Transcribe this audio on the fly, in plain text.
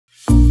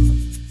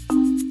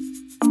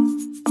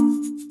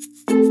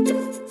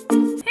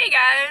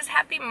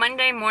Happy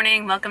Monday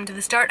morning. Welcome to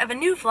the start of a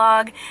new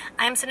vlog.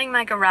 I'm sitting in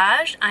my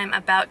garage. I'm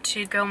about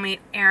to go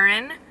meet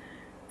Aaron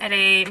at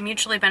a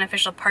mutually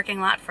beneficial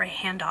parking lot for a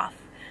handoff.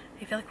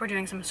 I feel like we're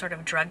doing some sort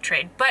of drug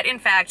trade, but in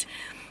fact,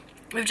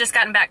 we've just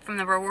gotten back from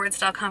the Reward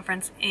Style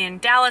conference in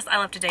Dallas. I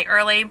left a day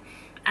early, and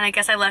I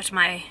guess I left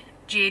my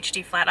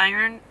GHD flat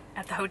iron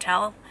at the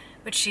hotel,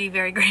 which she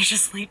very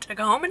graciously took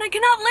home, and I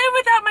cannot live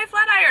without my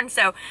flat iron.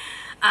 So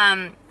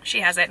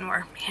she has it, and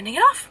we're handing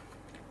it off.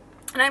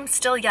 And I'm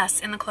still, yes,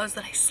 in the clothes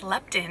that I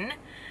slept in.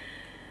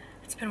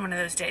 It's been one of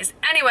those days.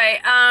 Anyway,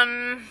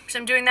 so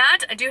I'm doing that.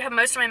 I do have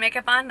most of my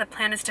makeup on. The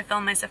plan is to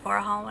film my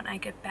Sephora haul when I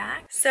get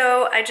back.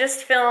 So I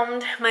just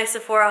filmed my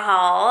Sephora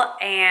haul,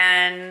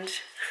 and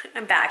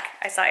I'm back.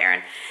 I saw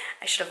Aaron.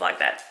 I should have vlogged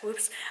that.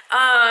 Whoops.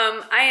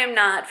 I am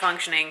not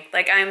functioning.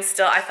 Like, I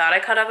thought I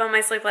caught up on my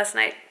sleep last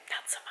night.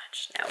 Not so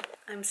much.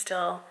 No, I'm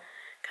still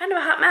kind of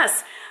a hot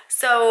mess.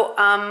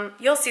 So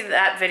you'll see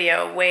that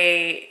video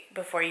way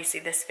before you see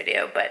this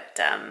video, but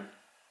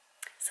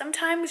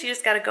sometimes you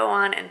just gotta go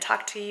on and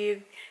talk to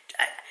you.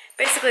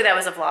 Basically, that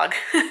was a vlog.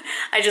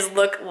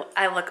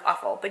 I look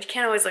awful, but you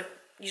can't always look,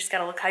 you just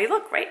gotta look how you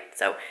look, right?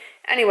 So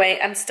anyway,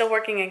 I'm still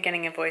working on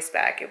getting a voice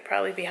back. It would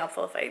probably be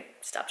helpful if I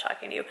stopped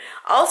talking to you.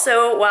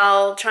 Also,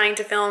 while trying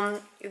to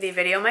film the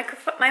video, my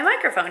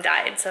microphone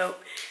died, so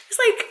it's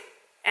like,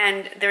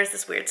 and there's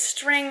this weird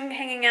string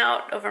hanging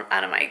out of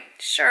my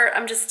shirt.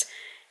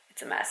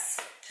 It's a mess.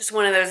 Just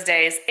one of those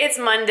days. It's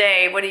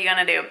Monday. What are you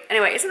gonna do?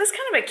 Anyway, isn't this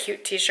kind of a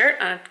cute t-shirt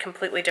on a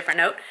completely different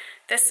note?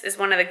 This is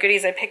one of the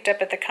goodies I picked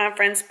up at the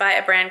conference by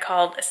a brand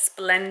called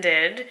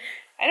Splendid.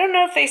 I don't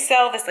know if they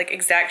sell this like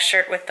exact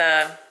shirt with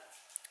the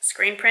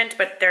screen print,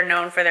 but they're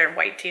known for their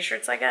white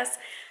t-shirts, I guess.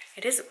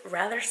 It is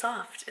rather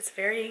soft.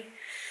 I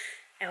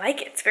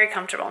like it. It's very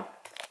comfortable.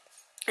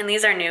 And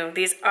these are new.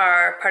 These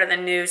are part of the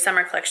new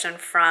summer collection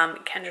from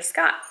Kendra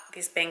Scott,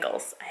 these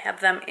bangles. I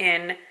have them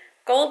in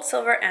gold,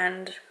 silver,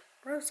 and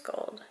rose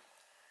gold.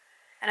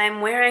 And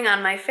I'm wearing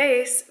on my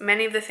face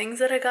many of the things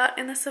that I got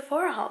in the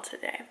Sephora haul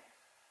today,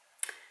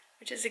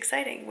 which is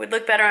exciting. Would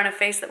look better on a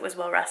face that was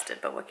well rested,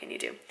 but what can you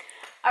do?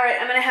 All right,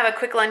 I'm gonna have a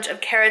quick lunch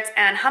of carrots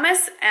and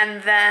hummus,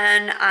 and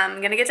then I'm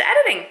gonna get to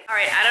editing. All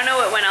right, I don't know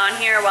what went on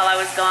here while I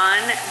was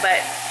gone,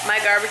 but my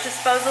garbage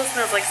disposal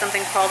smells like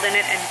something crawled in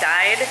it and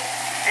died.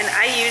 And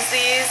I use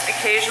these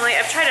occasionally.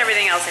 I've tried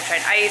everything else. I've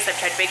tried ice, I've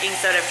tried baking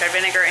soda, I've tried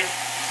vinegar, and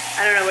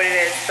I don't know what it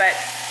is, but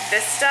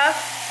this stuff,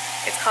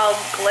 it's called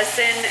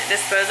Glisten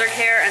Disposer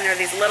Care, and they're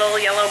these little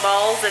yellow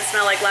balls that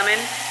smell like lemon.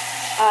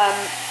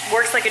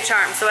 Works like a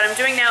charm. So what I'm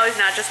doing now is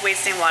not just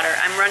wasting water.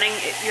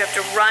 You have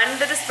to run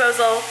the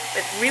disposal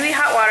with really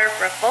hot water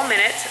for a full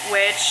minute,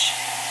 which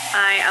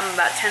I am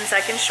about 10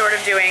 seconds short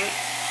of doing.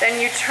 Then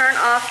you turn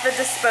off the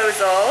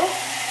disposal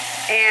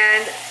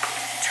and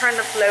turn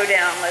the flow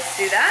down. Let's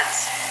do that.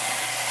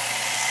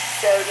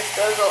 So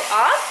disposal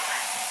off.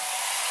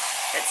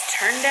 Let's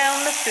turn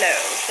down the flow.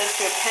 So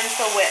to a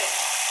pencil width.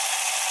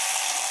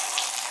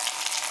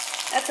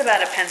 That's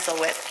about a pencil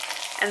width.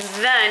 And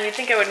then, you'd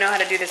think I would know how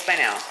to do this by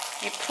now.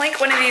 You plink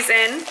one of these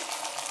in.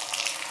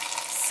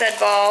 Said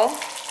ball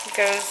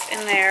goes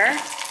in there.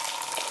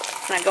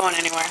 It's not going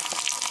anywhere.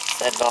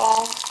 Said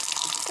ball,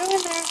 go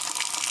in there.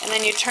 And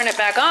then you turn it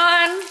back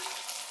on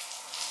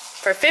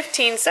for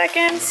 15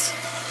 seconds.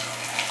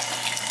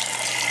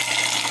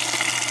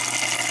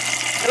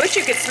 I wish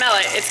you could smell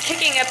it. It's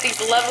kicking up these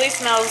lovely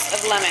smells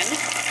of lemon.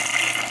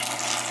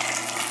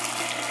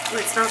 Ooh,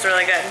 it smells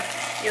really good.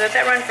 You let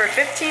that run for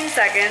 15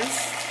 seconds,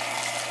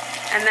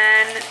 and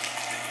then,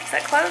 is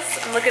that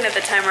close? I'm looking at the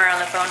timer on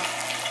the phone,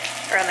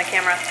 or on the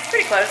camera.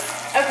 Pretty close.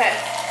 Okay.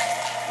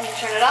 And you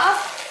turn it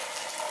off,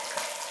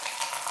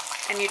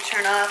 and you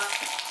turn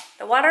off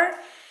the water,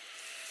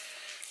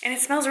 and it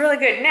smells really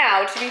good.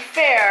 Now, to be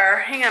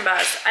fair, hang on,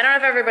 Buzz. I don't know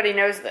if everybody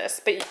knows this,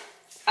 but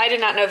I did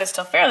not know this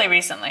till fairly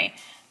recently.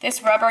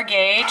 This rubber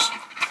gauge,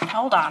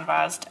 hold on,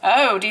 Buzz.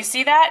 Oh, do you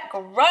see that?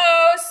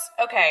 Gross!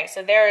 Okay,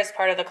 so there is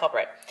part of the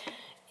culprit.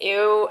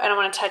 Ew, I don't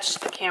want to touch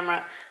the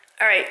camera.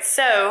 All right,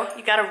 so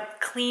you gotta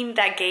clean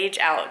that gauge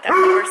out, that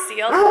rubber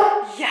seal.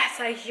 Yes,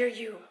 I hear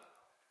you.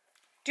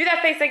 Do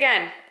that face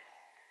again.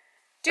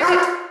 Do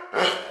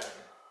it.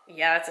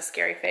 Yeah, that's a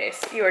scary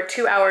face. You are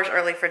 2 hours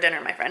early for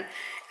dinner, my friend.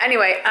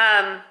 Anyway,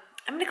 I'm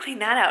gonna clean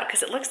that out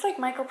because it looks like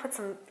Michael put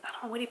some, I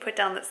don't know what he put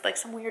down, that's like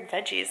some weird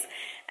veggies,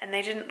 and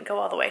they didn't go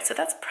all the way. So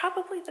that's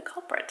probably the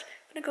culprit.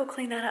 I'm gonna go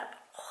clean that up.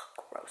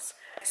 Oh, gross.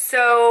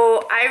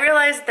 So I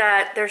realized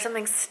that there's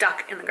something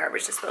stuck in the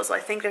garbage disposal. I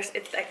think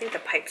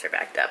the pipes are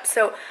backed up.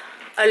 So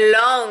a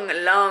long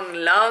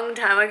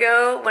time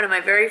ago, one of my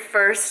very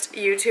first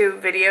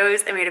YouTube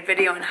videos, I made a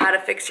video on how to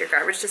fix your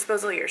garbage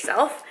disposal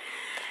yourself.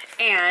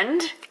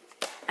 And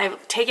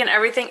I've taken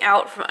everything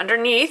out from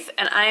underneath,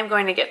 and I am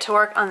going to get to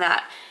work on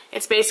that.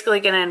 It's basically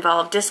going to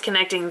involve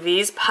disconnecting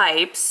these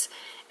pipes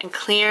and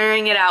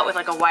clearing it out with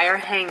like a wire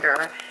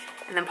hanger,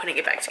 and then putting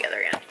it back together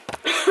again.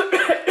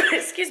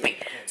 Excuse me.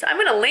 So I'm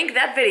gonna link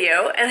that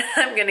video and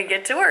I'm gonna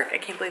get to work. I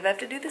can't believe I have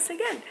to do this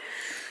again.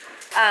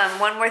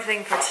 One more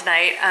thing for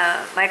tonight.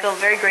 Michael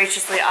very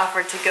graciously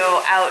offered to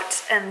go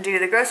out and do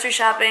the grocery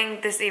shopping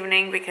this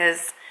evening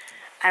because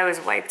I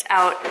was wiped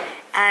out,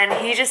 and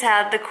he just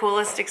had the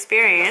coolest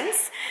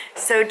experience.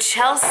 So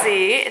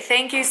Chelsea,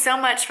 thank you so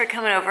much for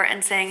coming over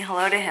and saying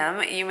hello to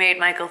him. You made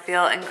Michael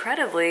feel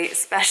incredibly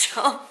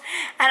special.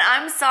 And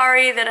I'm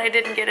sorry that I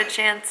didn't get a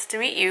chance to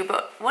meet you,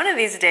 but one of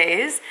these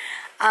days,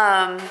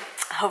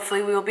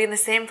 hopefully we will be in the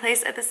same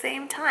place at the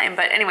same time.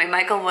 But anyway,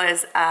 Michael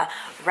was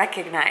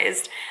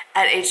recognized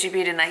at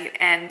HEB tonight,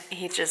 and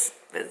he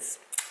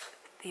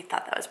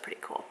thought that was pretty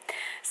cool.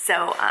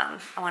 So I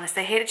want to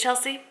say hey to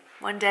Chelsea.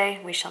 One day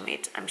we shall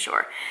meet, I'm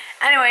sure.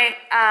 Anyway,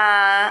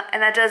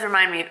 and that does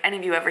remind me, if any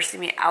of you ever see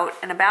me out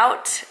and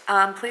about,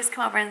 please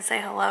come over and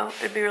say hello.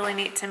 It would be really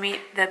neat to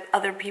meet the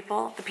other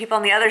people, the people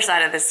on the other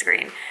side of the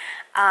screen.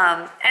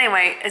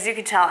 Anyway, as you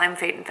can tell, I'm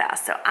fading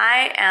fast. So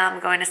I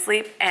am going to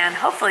sleep, and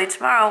hopefully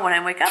tomorrow when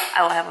I wake up,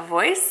 I will have a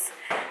voice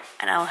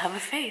and I will have a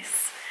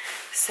face.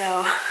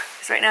 So,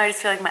 because right now I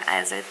just feel like my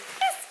eyes are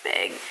this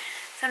big.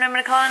 So I'm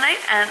gonna call it a night,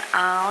 and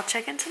I'll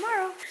check in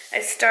tomorrow. I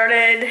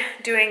started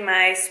doing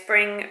my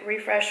spring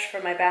refresh for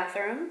my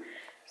bathroom.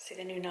 See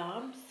the new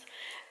knobs?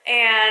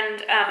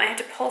 And I had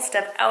to pull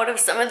stuff out of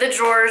some of the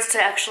drawers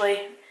to actually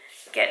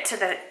get to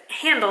the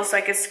handles so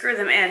I could screw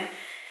them in.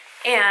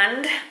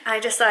 And I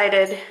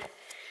decided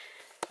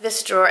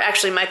this drawer,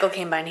 actually Michael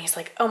came by and he's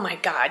like, oh my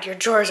God, your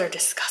drawers are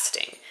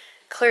disgusting.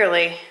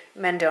 Clearly,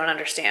 men don't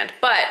understand.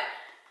 But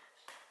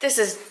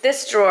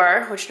this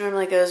drawer, which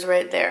normally goes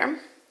right there,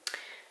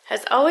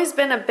 has always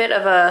been a bit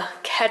of a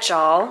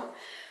catch-all.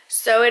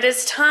 So it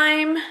is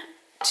time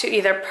to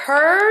either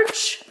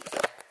purge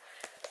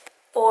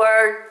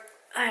or,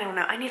 I don't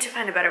know, I need to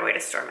find a better way to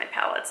store my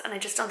palettes, and I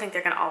just don't think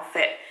they're gonna all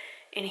fit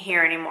in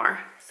here anymore.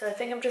 So I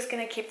think I'm just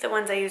gonna keep the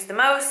ones I use the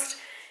most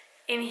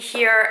in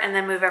here and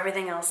then move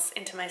everything else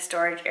into my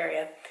storage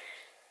area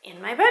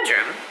in my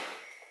bedroom.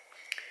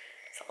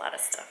 There's a lot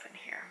of stuff in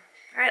here.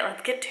 All right,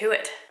 let's get to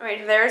it. All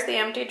right, there's the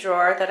empty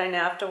drawer that I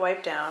now have to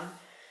wipe down.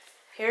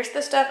 Here's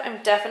the stuff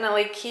I'm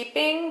definitely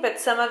keeping, but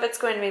some of it's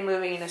going to be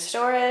moving into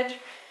storage.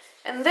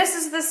 And this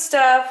is the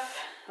stuff,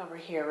 over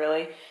here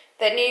really,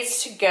 that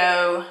needs to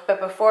go, but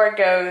before it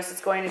goes,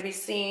 it's going to be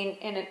seen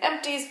in an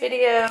empties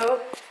video.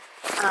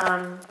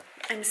 I'm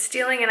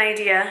stealing an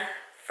idea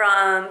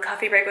from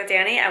Coffee Break with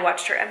Danny. I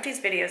watched her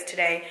empties videos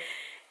today,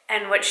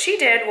 and what she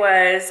did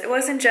was, it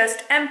wasn't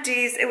just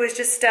empties, it was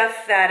just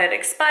stuff that had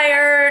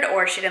expired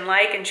or she didn't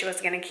like and she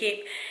wasn't gonna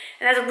keep.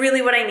 And that's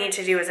really what I need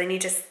to do, is I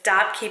need to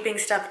stop keeping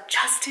stuff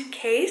just in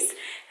case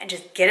and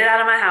just get it out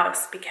of my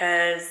house,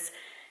 because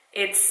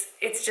it's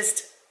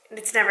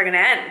never gonna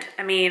end.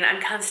 I mean,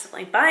 I'm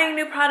constantly buying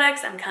new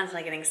products, I'm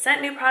constantly getting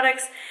sent new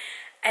products,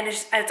 and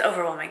it's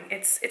overwhelming.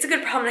 It's a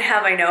good problem to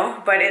have, I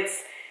know, but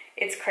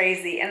it's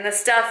crazy. And the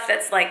stuff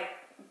that's like,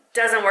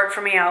 doesn't work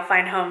for me, I'll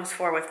find homes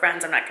for with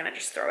friends. I'm not gonna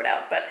just throw it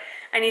out, but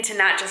I need to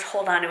not just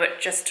hold on to it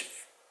just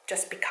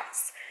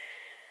because.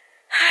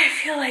 I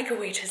feel like a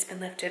weight has been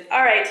lifted.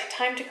 All right,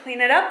 time to clean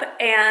it up,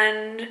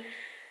 and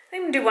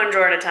I'm gonna do one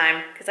drawer at a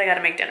time because I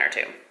gotta make dinner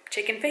too.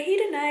 Chicken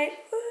fajita night,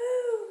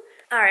 woo!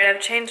 All right,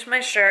 I've changed my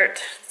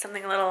shirt,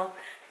 something a little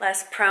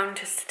less prone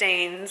to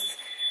stains,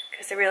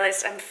 because I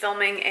realized I'm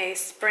filming a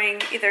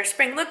either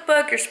spring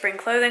lookbook or spring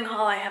clothing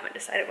haul. I haven't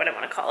decided what I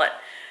wanna call it.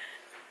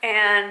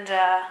 And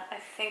I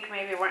think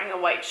maybe wearing a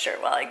white shirt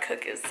while I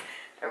cook is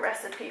a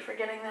recipe for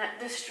getting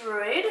that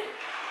destroyed.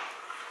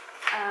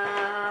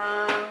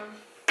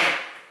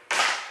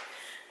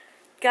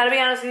 Gotta be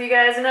honest with you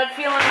guys, I'm not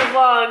feeling the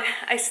vlog.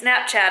 I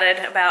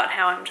Snapchatted about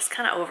how I'm just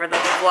kind of over the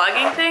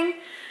vlogging thing.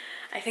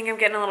 I think I'm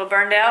getting a little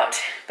burned out,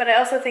 but I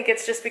also think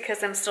it's just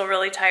because I'm still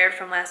really tired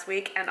from last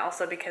week, and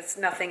also because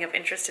nothing of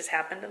interest has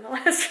happened in the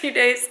last few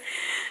days.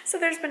 So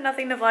there's been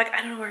nothing to vlog.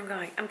 I don't know where I'm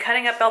going. I'm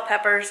cutting up bell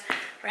peppers.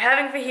 We're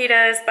having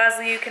fajitas.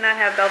 Bosley, you cannot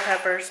have bell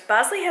peppers.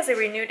 Bosley has a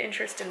renewed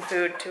interest in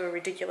food to a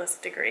ridiculous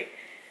degree.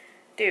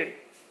 Dude,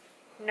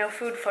 no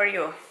food for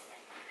you.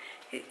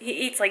 He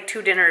eats like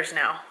 2 dinners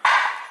now.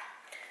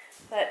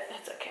 But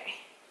that's okay.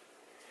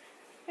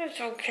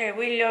 It's okay.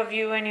 We love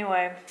you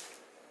anyway.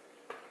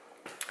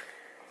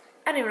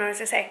 I don't even know what I was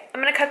gonna say. I'm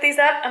gonna cut these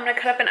up. I'm gonna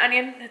cut up an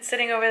onion that's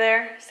sitting over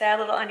there, sad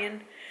little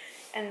onion,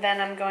 and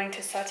then I'm going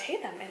to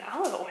saute them in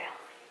olive oil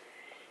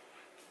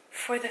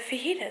for the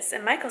fajitas.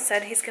 And Michael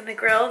said he's gonna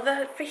grill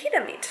the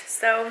fajita meat,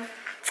 so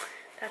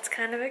that's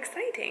kind of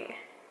exciting.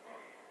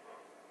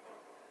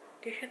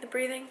 Do you hear the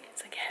breathing?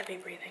 It's like heavy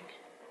breathing.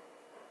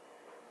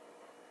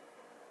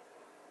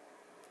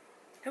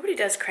 Nobody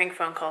does crank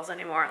phone calls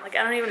anymore. Like,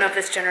 I don't even know if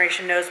this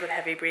generation knows what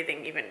heavy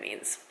breathing even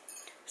means.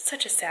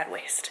 Such a sad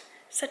waste.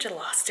 Such a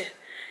loss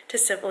to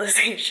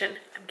civilization.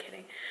 I'm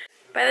kidding.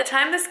 By the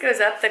time this goes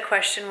up, the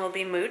question will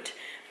be moot,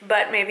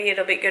 but maybe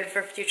it'll be good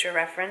for future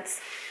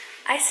reference.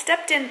 I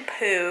stepped in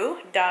poo,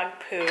 dog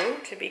poo,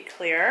 to be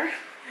clear.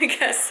 I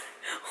guess,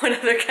 what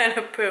other kind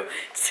of poo?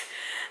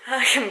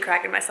 I'm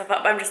cracking myself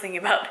up. I'm just thinking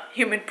about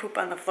human poop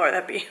on the floor.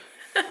 That'd be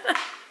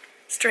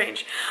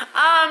strange.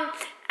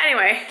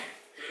 Anyway.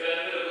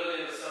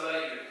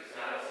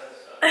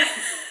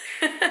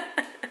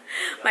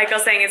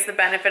 Michael's saying it's the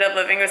benefit of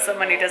living with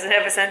someone who doesn't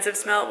have a sense of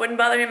smell. It wouldn't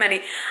bother him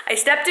any. I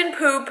stepped in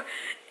poop,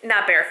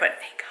 not barefoot,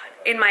 thank God,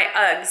 in my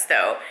Uggs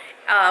though.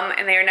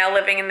 And they are now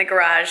living in the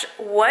garage.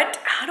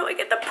 How do I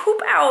get the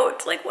poop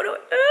out? Like, what do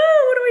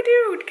I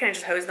do? Can I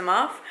just hose them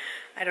off?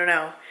 I don't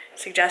know.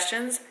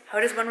 Suggestions? How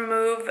does one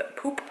remove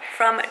poop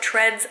from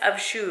treads of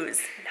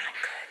shoes? Not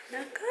good,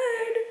 not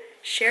good.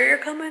 Share your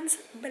comments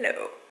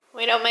below.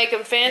 We don't make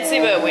them fancy,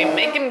 but we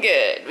make them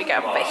good. We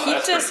got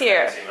fajitas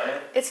here.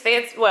 Fancy, it's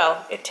fancy.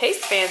 Well, it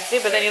tastes fancy,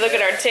 but then you look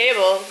at our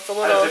table. It's a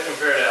little. How does it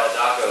compare to El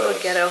Daco's? A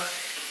little ghetto.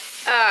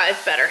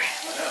 It's better.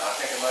 No, I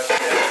think it might be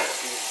better.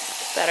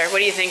 It's better. What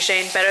do you think,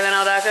 Shane? Better than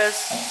El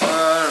Daco's?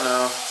 I don't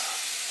know.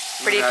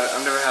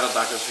 I've never had El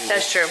Daco's fajita.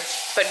 That's true,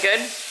 but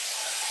good.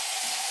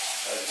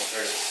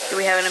 Do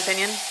we have an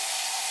opinion?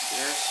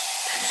 Yes.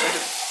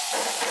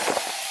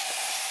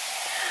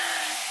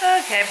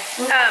 Okay.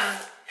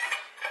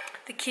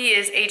 The key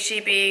is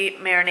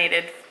HEB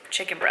marinated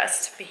chicken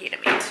breast fajita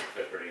meat.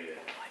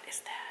 What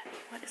is that?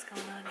 What is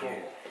going on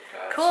here?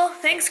 Cool.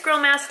 Thanks, Grill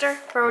Master,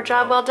 for a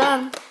job well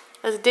done.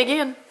 Let's dig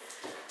in.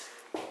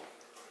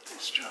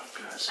 Nice job,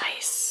 guys.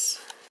 Nice.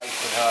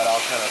 How it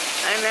all kind of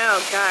I know,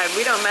 God,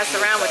 we don't mess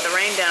around with the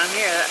rain down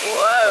here.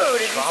 Whoa,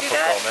 did you see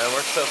that? man.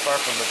 We're so far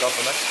from the Gulf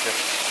of Mexico.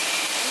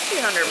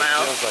 200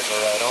 miles. Feels like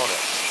we're right on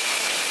it.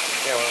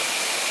 Yeah, well,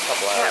 a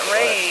couple hours. That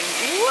rain.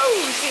 Whoa,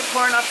 you see it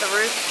pouring off the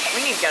roof?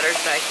 We need gutters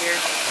back here.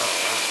 Oh,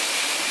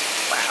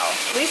 wow. Wow.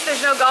 At least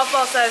there's no golf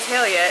ball size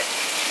hail yet.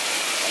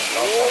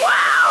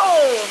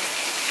 Wow.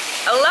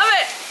 I love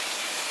it.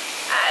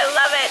 I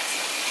love it.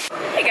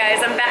 Hey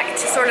guys, I'm back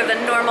to sort of the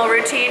normal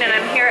routine, and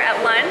I'm here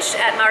at lunch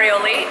at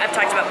Marioli. I've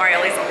talked about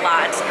Marioli's a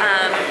lot,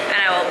 and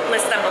I will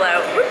list them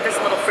below. Whoop, there's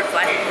a little fruit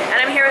fly.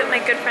 And I'm here with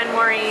my good friend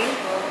Maureen.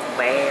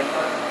 Wave.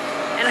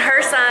 And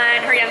her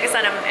son, her youngest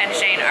son, and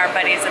Shane are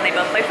buddies, and they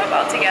both play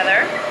football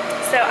together.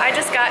 So I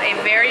just got a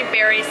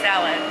berry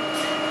salad.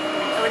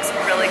 It looks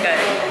really good.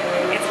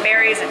 It's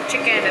berries and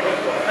chicken and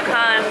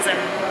pecans, and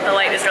the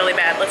light is really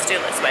bad. Let's do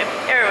it this way.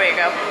 There we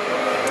go.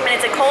 And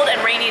it's a cold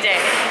and rainy day.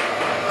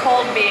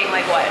 Cold being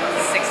like what,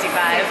 65?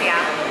 Yeah,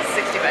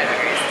 65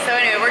 degrees. So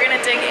anyway, we're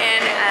gonna dig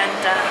in, and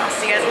I'll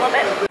see you guys in a little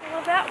bit.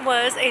 Well, that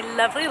was a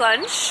lovely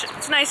lunch.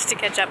 It's nice to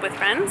catch up with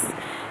friends.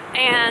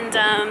 And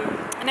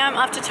now I'm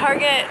off to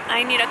Target.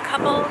 I need a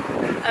couple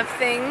of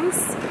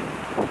things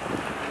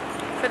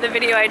for the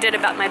video I did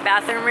about my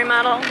bathroom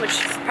remodel,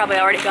 which has probably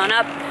already gone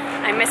up.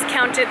 I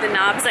miscounted the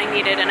knobs I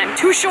needed, and I'm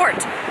too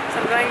short. So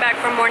I'm going back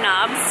for more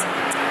knobs.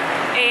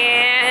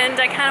 And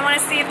I kind of want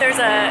to see if there's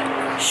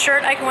a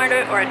shirt I can wear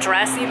to, or a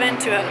dress even,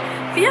 to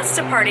a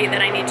Fiesta party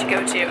that I need to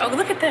go to. Oh,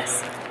 look at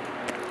this.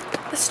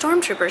 The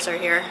stormtroopers are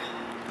here.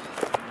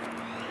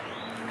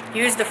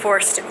 Use the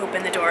force to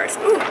open the doors.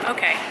 Ooh,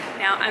 okay.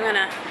 Now I'm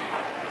gonna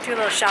do a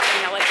little shopping.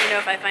 I'll let you know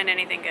if I find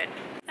anything good.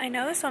 I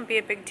know this won't be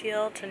a big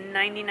deal to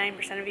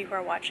 99% of you who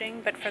are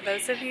watching, but for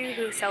those of you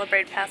who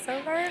celebrate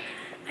Passover,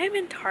 I am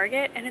in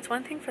Target, and it's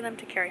one thing for them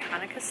to carry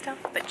Hanukkah stuff,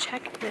 but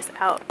check this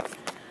out.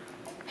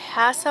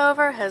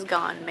 Passover has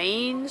gone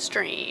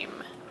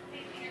mainstream.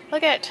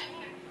 Look at,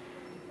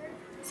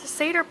 it's a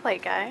Seder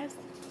plate, guys,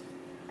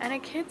 and a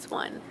kid's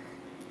one,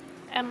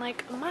 and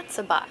like a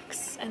matzah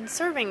box, and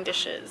serving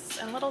dishes,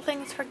 and little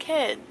things for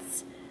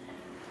kids.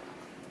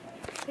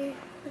 See,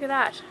 look at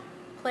that.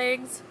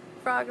 Plagues,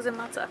 frogs, and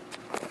matzah.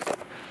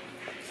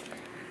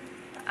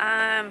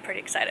 I'm pretty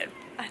excited.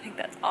 I think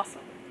that's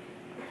awesome.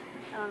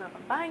 I don't know if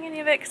I'm buying any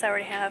of it because I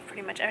already have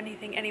pretty much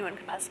anything anyone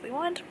could possibly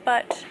want,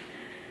 but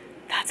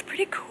that's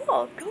pretty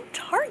cool. Go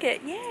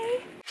Target,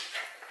 yay!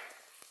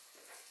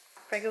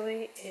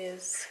 Gregory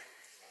is,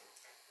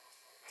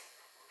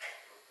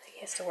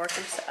 he has to work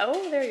himself.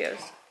 Oh, there he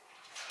goes.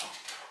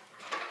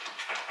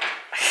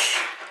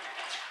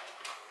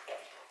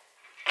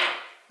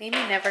 Mimi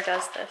never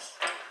does this.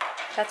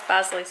 That's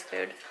Bosley's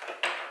food.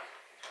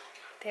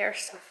 They are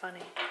so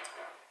funny.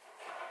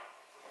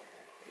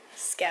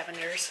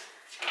 Scavengers.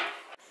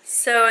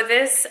 So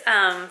this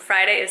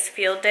Friday is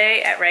field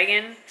day at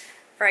Reagan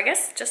for, I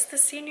guess, just the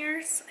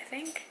seniors, I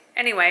think.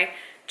 Anyway,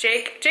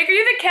 Jake, are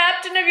you the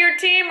captain of your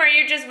team, or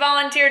you just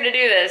volunteered to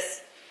do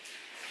this?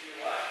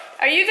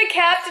 Are you the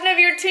captain of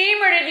your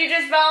team, or did you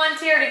just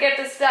volunteer to get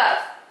the stuff?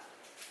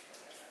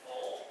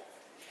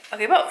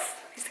 Okay,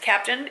 both. He's the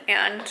captain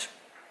and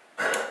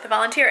the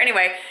volunteer.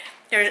 Anyway,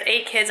 there's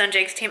 8 kids on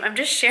Jake's team. I'm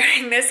just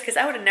sharing this because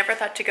I would have never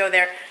thought to go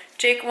there.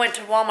 Jake went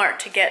to Walmart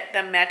to get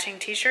them matching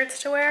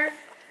t-shirts to wear.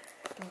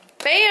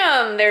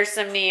 Bam! There's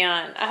some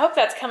neon. I hope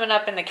that's coming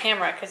up in the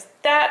camera because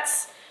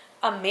that's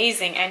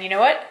amazing. And you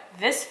know what?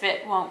 This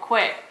fit won't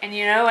quit. And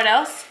you know what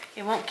else?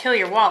 It won't kill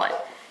your wallet.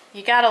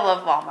 You gotta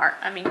love Walmart.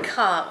 I mean,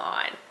 come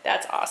on.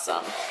 That's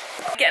awesome.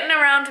 Getting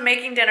around to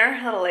making dinner,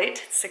 a little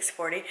late, it's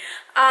 6:40.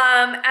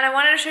 And I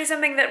wanted to show you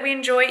something that we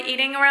enjoy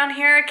eating around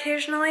here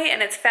occasionally,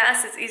 and it's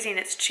fast, it's easy, and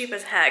it's cheap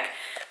as heck.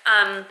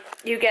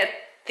 You get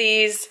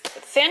these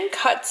thin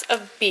cuts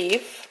of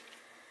beef.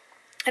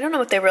 I don't know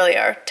what they really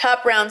are.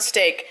 Top round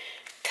steak,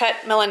 cut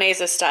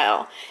Milanese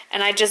style.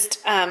 And I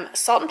just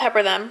salt and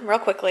pepper them real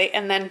quickly,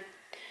 and then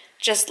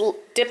Just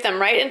dip them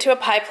right into a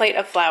pie plate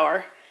of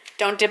flour.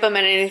 Don't dip them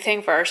in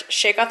anything first.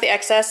 Shake off the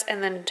excess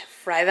and then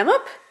fry them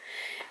up.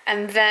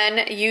 And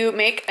then you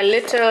make a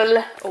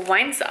little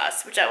wine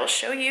sauce, which I will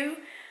show you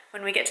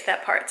when we get to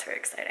that part. It's very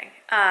exciting.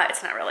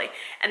 It's not really.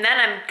 And then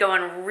I'm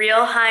going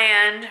real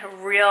high-end,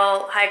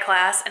 real high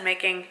class, and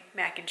making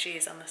mac and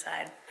cheese on the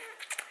side.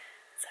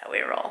 That's how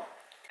we roll.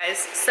 Guys,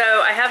 so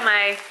I have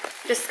my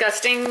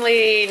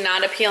disgustingly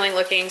not appealing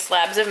looking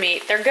slabs of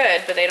meat. They're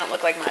good, but they don't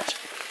look like much.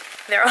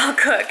 They're all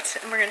cooked.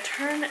 And we're gonna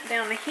turn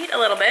down the heat a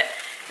little bit.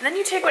 And then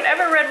you take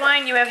whatever red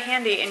wine you have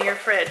handy in your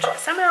fridge.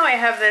 Somehow I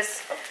have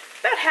this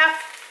about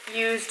half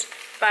used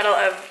bottle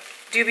of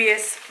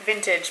dubious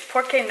vintage.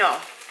 Por qué no?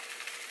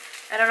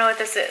 I don't know what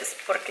this is.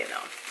 Por qué no?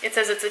 It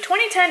says it's a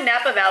 2010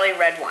 Napa Valley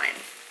red wine.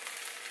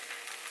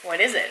 What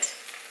is it?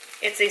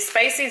 It's a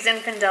spicy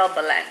Zinfandel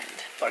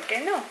blend. Por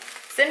qué no?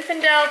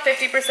 Zinfandel,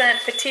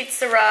 50% Petite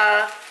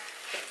Syrah,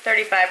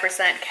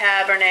 35%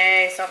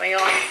 Cabernet Sauvignon,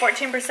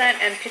 14%,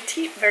 and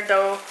Petit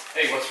Verdot,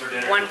 Hey, what's for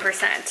dinner?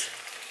 1%.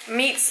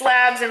 Meat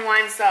slabs and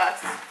wine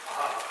sauce.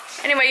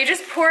 Anyway, you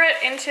just pour it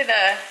into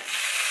the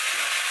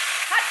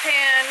hot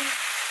pan.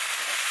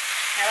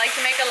 I like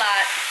to make a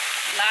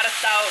lot of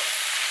sauce.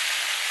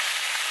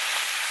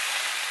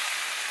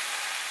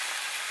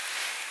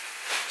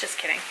 Just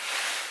kidding.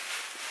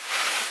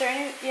 Is there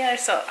any? Yeah,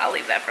 so I'll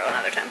leave that for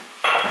another time.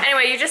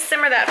 Anyway, you just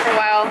simmer that for a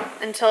while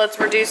until it's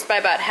reduced by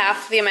about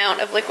half the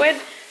amount of liquid.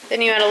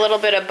 Then you add a little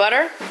bit of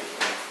butter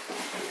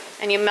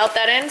and you melt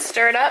that in,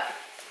 stir it up.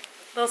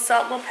 A little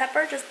salt, a little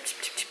pepper, just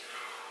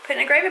put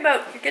in a gravy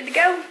boat. You're good to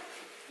go.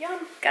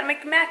 Yum. Gotta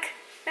make the mac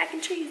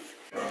and cheese.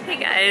 Hey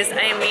guys,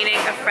 I am meeting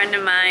a friend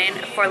of mine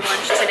for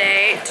lunch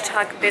today to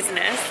talk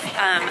business,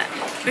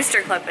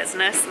 Booster Club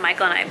business.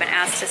 Michael and I have been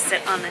asked to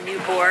sit on the new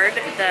board,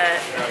 the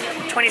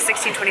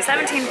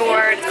 2016-2017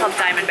 board. It's called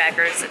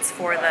Diamondbackers. It's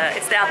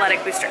the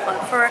athletic booster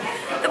club for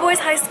the boys'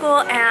 high school,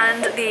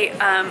 and the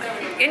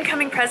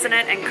incoming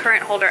president and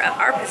current holder of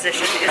our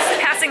position is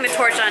passing the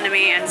torch on to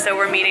me, and so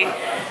we're meeting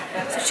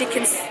so she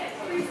can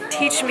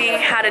teach me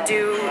how to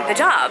do the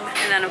job,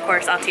 and then of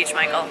course I'll teach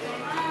Michael.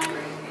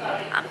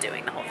 I'm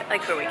doing the whole thing.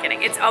 Like, who are we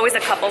kidding? It's always a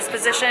couple's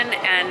position,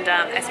 and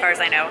as far as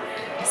I know.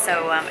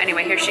 So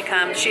anyway, here she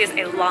comes. She is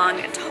a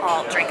long,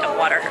 tall drink of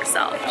water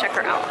herself. Check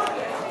her out.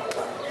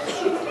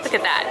 Look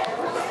at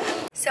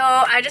that. So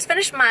I just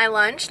finished my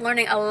lunch,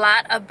 learning a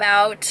lot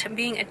about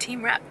being a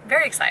team rep.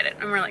 Very excited.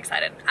 I'm really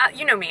excited.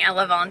 You know me, I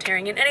love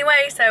volunteering in any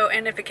way,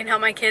 and if it can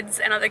help my kids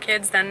and other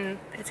kids, then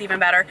it's even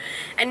better.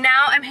 And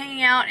now I'm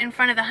hanging out in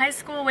front of the high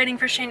school waiting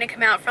for Shane to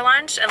come out for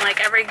lunch, and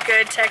like every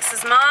good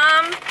Texas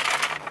mom,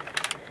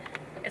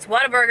 it's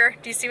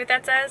Whataburger. Do you see what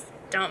that says?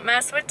 Don't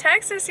mess with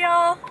Texas,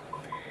 y'all.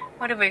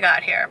 What have we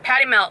got here?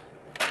 Patty melt.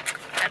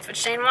 That's what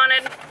Shane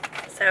wanted.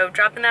 So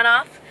dropping that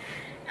off.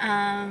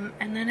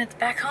 And then it's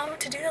back home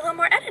to do a little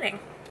more editing.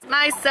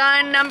 My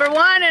son number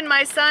one and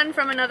my son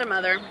from another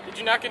mother. Did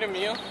you not get a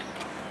meal?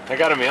 I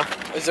got a meal.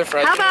 Is there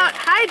fried How chicken? about,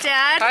 hi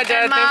Dad. Hi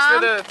Dad, and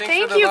Mom.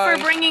 thanks for the you lunch.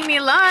 for bringing me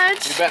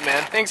lunch. You bet,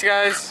 man. Thanks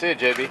guys. See you,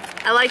 JB.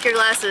 I like your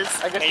glasses.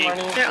 I guess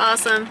Marnie. They're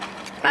awesome.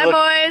 Bye Look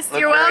boys,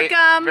 you're very,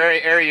 welcome.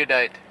 Very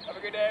erudite.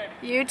 Good day.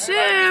 You too.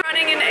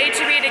 Running into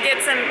HEB to get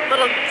some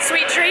little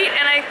sweet treat,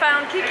 and I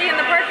found Kiki in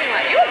the parking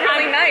lot. You look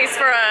really nice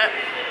for a,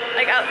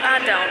 like,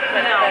 I don't,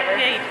 but No,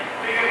 whatever.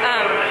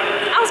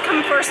 I was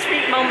coming for a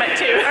sweet moment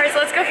too. All right, so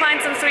let's go find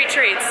some sweet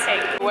treats.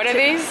 What are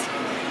these?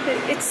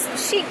 It's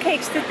sheet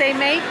cakes that they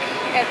make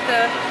at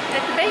the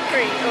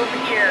bakery over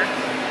here.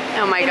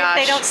 Oh my And gosh.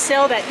 if they don't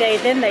sell that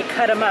day, then they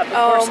cut them up. Of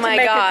Oh course, my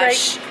to make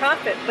gosh. a great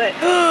profit. But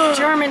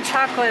German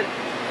chocolate,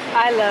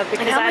 I love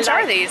because And how much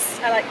I like, are these?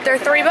 I like. They're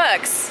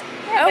coconut. $3.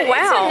 Yeah, Oh but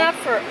wow. It's enough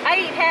for. I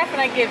eat half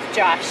and I give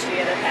Josh the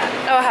other half.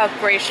 Oh, how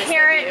gracious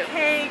Carrot of you.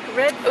 cake,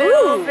 red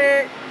Ooh.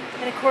 velvet,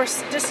 and of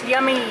course just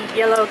yummy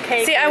yellow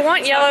cake. See, I with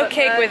want yellow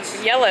chocolate cake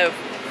nuts.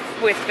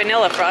 with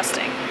vanilla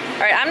frosting.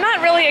 All right, I'm not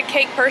really a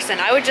cake person.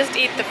 I would just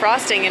eat the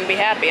frosting and be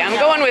happy. I'm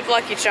going with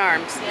Lucky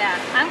Charms. Yeah,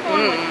 I'm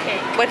going with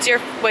cake.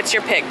 What's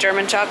your pick?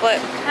 German chocolate?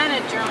 Kind of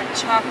German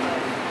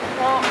chocolate.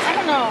 Well, I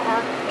don't know, or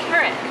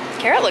carrot.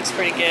 Carrot looks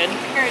pretty good.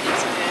 Carrot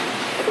is good.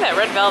 Look at that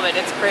red velvet.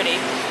 It's pretty.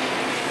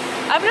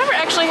 I've never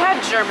actually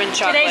had German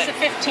chocolate. Today's the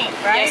 15th,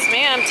 right? Yes,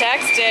 ma'am.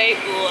 Tax day.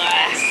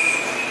 Bless.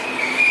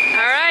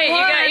 All right,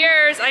 you got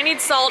yours. I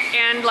need salt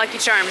and Lucky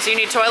Charms. You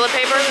need toilet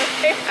paper?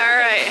 All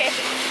right.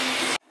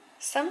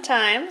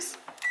 Sometimes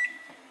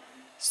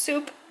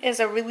soup is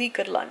a really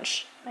good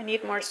lunch. I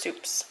need more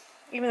soups.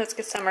 Even though it's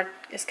because summer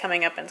is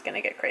coming up and it's going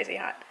to get crazy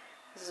hot.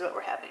 This is what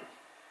we're having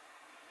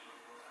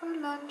for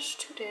lunch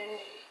today.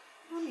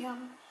 Yum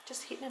yum.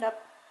 Just heating it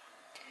up.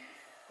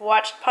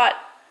 Watched pot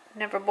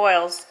never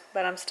boils,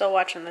 but I'm still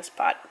watching this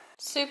pot.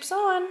 Soup's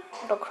on.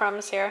 Little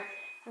crumbs here.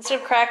 Instead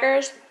of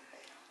crackers,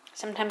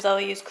 sometimes I'll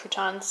use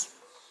croutons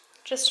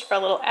just for a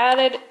little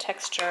added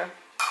texture.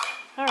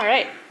 All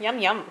right, yum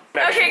yum.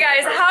 Okay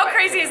guys, how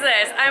crazy is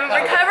this? I'm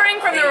recovering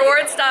from the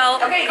reward style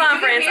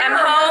conference. I'm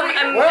home,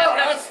 I'm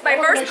at my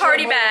first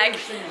party bag,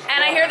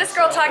 and I hear this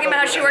girl talking about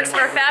how she works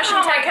for a fashion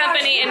tech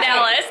company in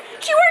Dallas.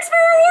 She works for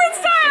Reward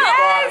Style!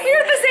 Yes.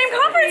 We're at the same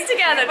conference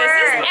together. This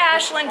is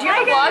Ashlyn. Do you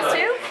have a blog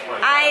too?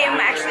 I am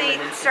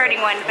actually starting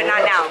one, but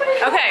not now.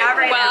 Okay, Not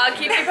right well, now. I'll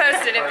keep you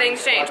posted if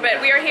things change.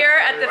 But we are here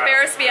at the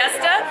Ferris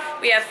Fiesta.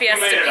 We have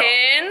Fiesta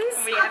pins.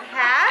 We have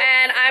hats.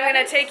 And I'm going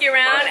to take you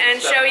around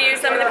and show you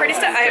some of the pretty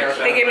stuff.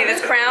 They gave me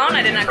this crown.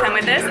 I did not come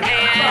with this. And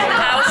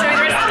I will show you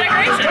the rest of the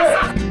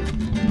decorations.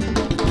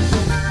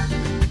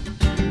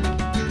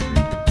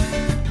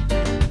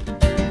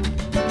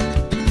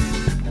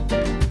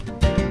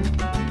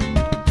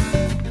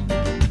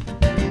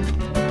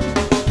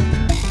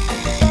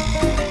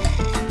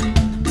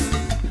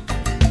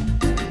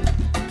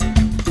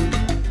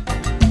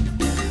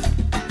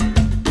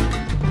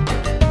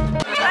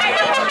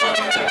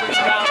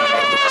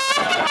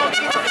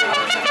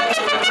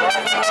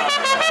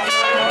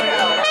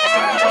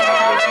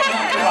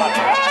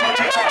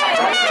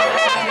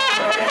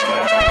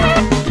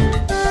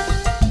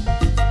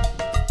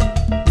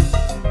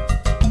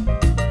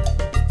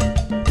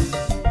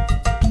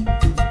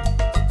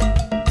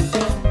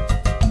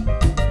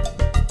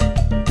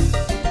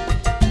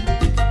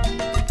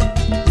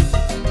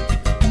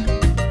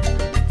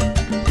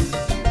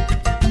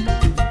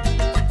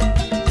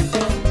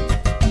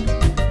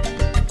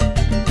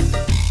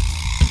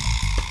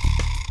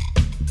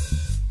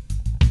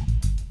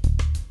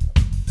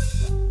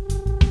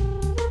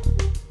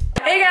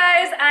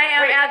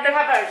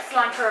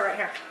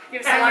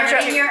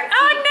 Right here.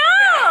 Oh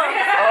no!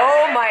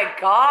 Oh my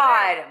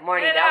God,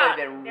 Marnie, that would have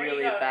been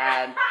really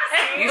bad.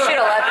 You should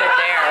have left it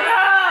there.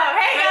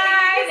 Hey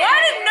guys! Why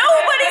did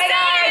nobody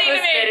say anything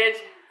to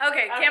me?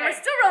 Okay,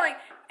 camera's still rolling.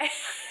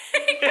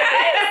 Hey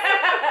guys!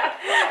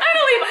 I'm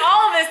gonna leave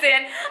all of this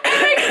in.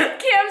 I'm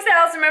at Kim's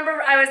house. Remember,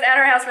 I was at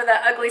her house for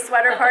that ugly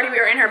sweater party. We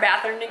were in her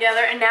bathroom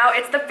together, and now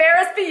it's the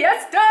Ferris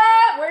Fiesta.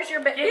 Where's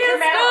your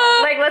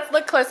Fiesta? Like, let's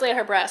look closely at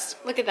her breast.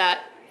 Look at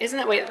that. Isn't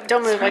that, wait,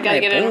 don't move, I gotta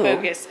get it in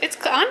focus. It's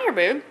on your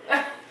boob.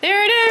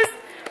 There it is.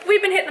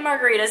 We've been hitting the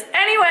margaritas.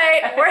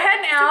 Anyway, we're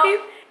heading out,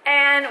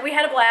 and we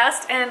had a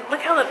blast, and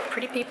look how the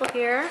pretty people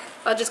here.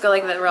 I'll just go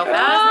like that real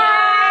fast.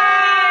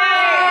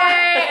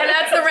 Yay! And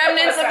that's the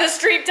remnants of the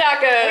street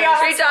tacos.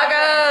 Street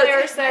tacos. They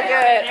were so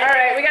good. All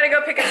right, we gotta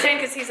go pick up Shane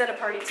because he's at a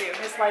party too.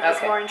 His life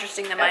is more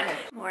interesting than mine.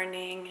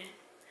 Morning.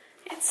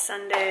 It's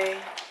Sunday.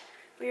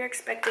 We are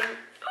expecting,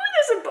 oh,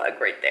 there's a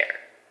bug right there.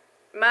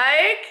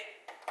 Mike?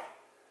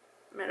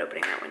 I'm not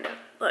opening that window.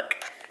 Look.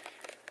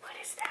 What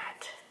is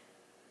that?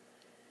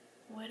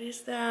 What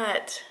is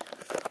that?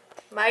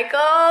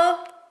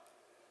 Michael?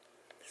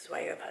 This is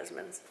why you have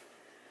husbands.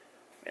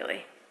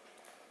 Really?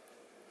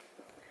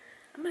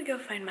 I'm gonna go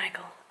find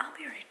Michael. I'll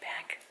be right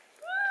back.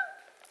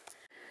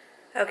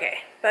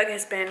 Okay, bug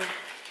has been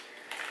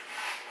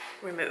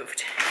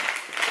removed.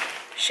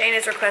 Shane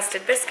has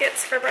requested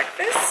biscuits for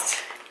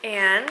breakfast,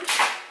 and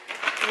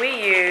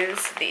we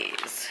use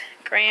these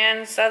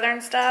Grand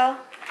Southern style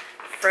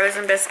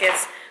frozen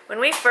biscuits. When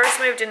we first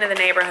moved into the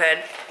neighborhood,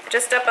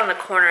 just up on the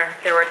corner,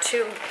 there were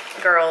two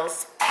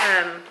girls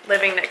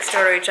living next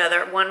door to each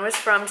other. One was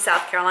from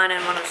South Carolina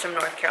and one was from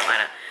North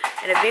Carolina.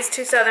 And if these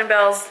two Southern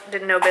belles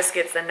didn't know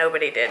biscuits, then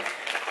nobody did.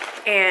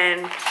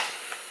 And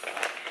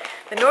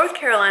the North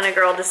Carolina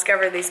girl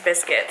discovered these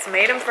biscuits,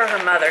 made them for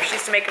her mother. She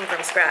used to make them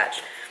from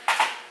scratch.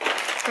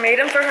 Made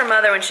them for her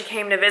mother when she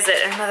came to visit,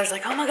 and her mother's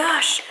like, oh my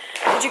gosh,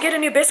 did you get a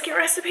new biscuit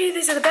recipe?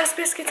 These are the best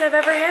biscuits I've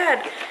ever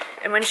had.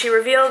 And when she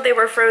revealed they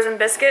were frozen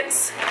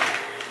biscuits,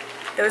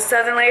 those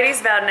Southern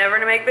ladies vowed never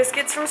to make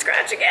biscuits from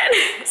scratch again.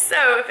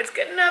 So if it's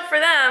good enough for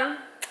them,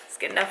 it's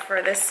good enough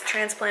for this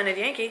transplanted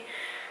Yankee.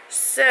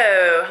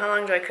 So how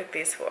long do I cook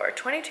these for?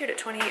 22 to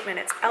 28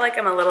 minutes. I like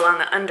them a little on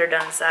the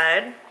underdone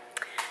side.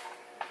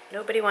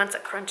 Nobody wants a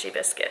crunchy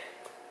biscuit,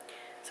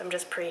 so I'm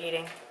just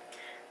preheating.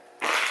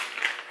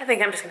 I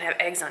think I'm just gonna have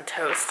eggs on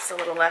toast. It's a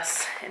little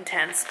less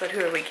intense, but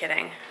who are we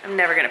kidding? I'm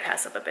never gonna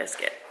pass up a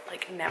biscuit,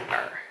 like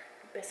never.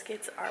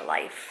 Biscuits are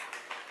life.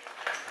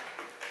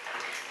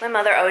 My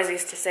mother always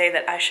used to say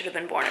that I should have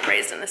been born and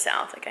raised in the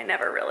South. Like I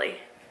never really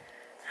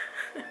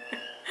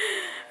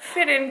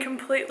fit in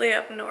completely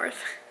up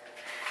north.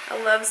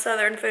 I love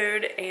Southern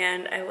food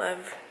and I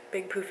love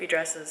big poofy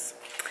dresses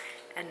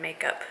and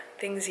makeup.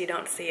 Things you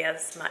don't see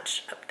as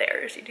much up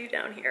there as you do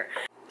down here.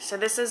 So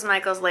this is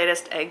Michael's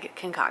latest egg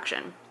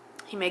concoction.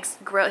 He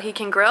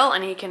can grill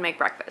and he can make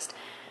breakfast.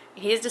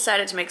 He has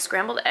decided to make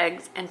scrambled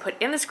eggs and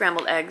put in the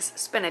scrambled eggs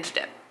spinach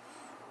dip.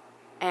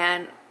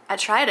 And I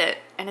tried it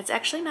and it's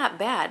actually not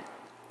bad.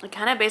 It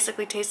kind of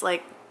basically tastes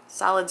like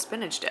solid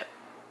spinach dip.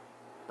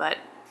 But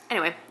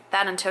anyway,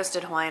 that and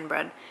toasted Hawaiian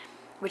bread,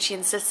 which he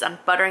insists on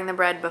buttering the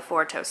bread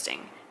before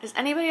toasting. Does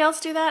anybody else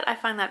do that? I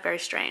find that very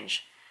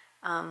strange.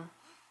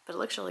 But it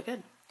looks really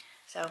good.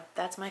 So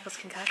that's Michael's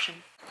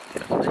concoction.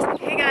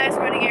 Hey guys,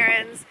 running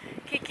errands.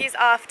 Kiki's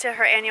off to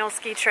her annual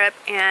ski trip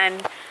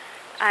and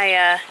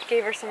I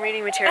gave her some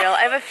reading material.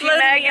 I have a few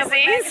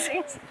magazines.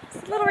 It's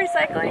a little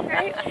recycling,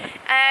 right?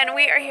 And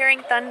we are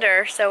hearing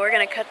thunder, so we're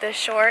gonna cut this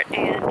short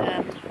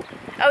and,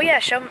 oh yeah,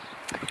 show.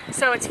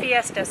 So it's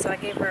Fiesta, so I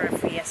gave her a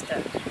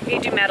Fiesta. We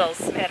do medals.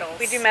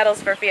 We do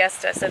medals for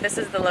Fiesta. So this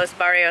is the Los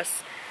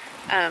Barrios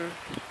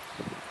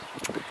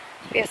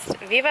Fiesta,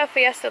 Viva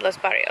Fiesta Los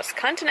Barrios,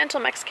 continental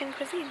Mexican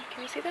cuisine.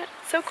 Can you see that?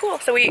 So cool.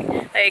 So we,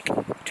 like,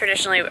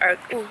 traditionally are,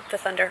 ooh, the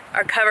thunder,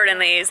 are covered in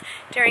these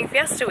during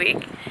Fiesta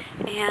week.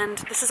 And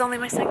this is only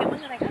my second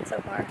one that I got so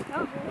far.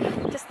 Oh,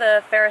 just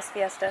the Ferris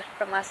Fiesta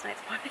from last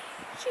night's party.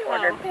 She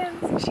ordered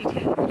pins. She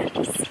did.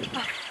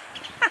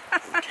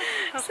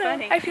 How So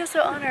funny. I feel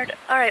so honored.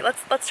 All right,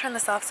 let's turn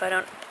this off so I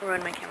don't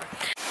ruin my camera.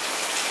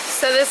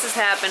 So this is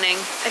happening.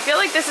 I feel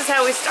like this is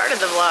how we started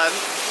the vlog.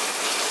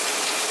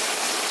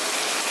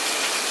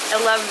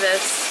 I love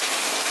this.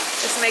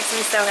 This makes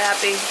me so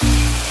happy.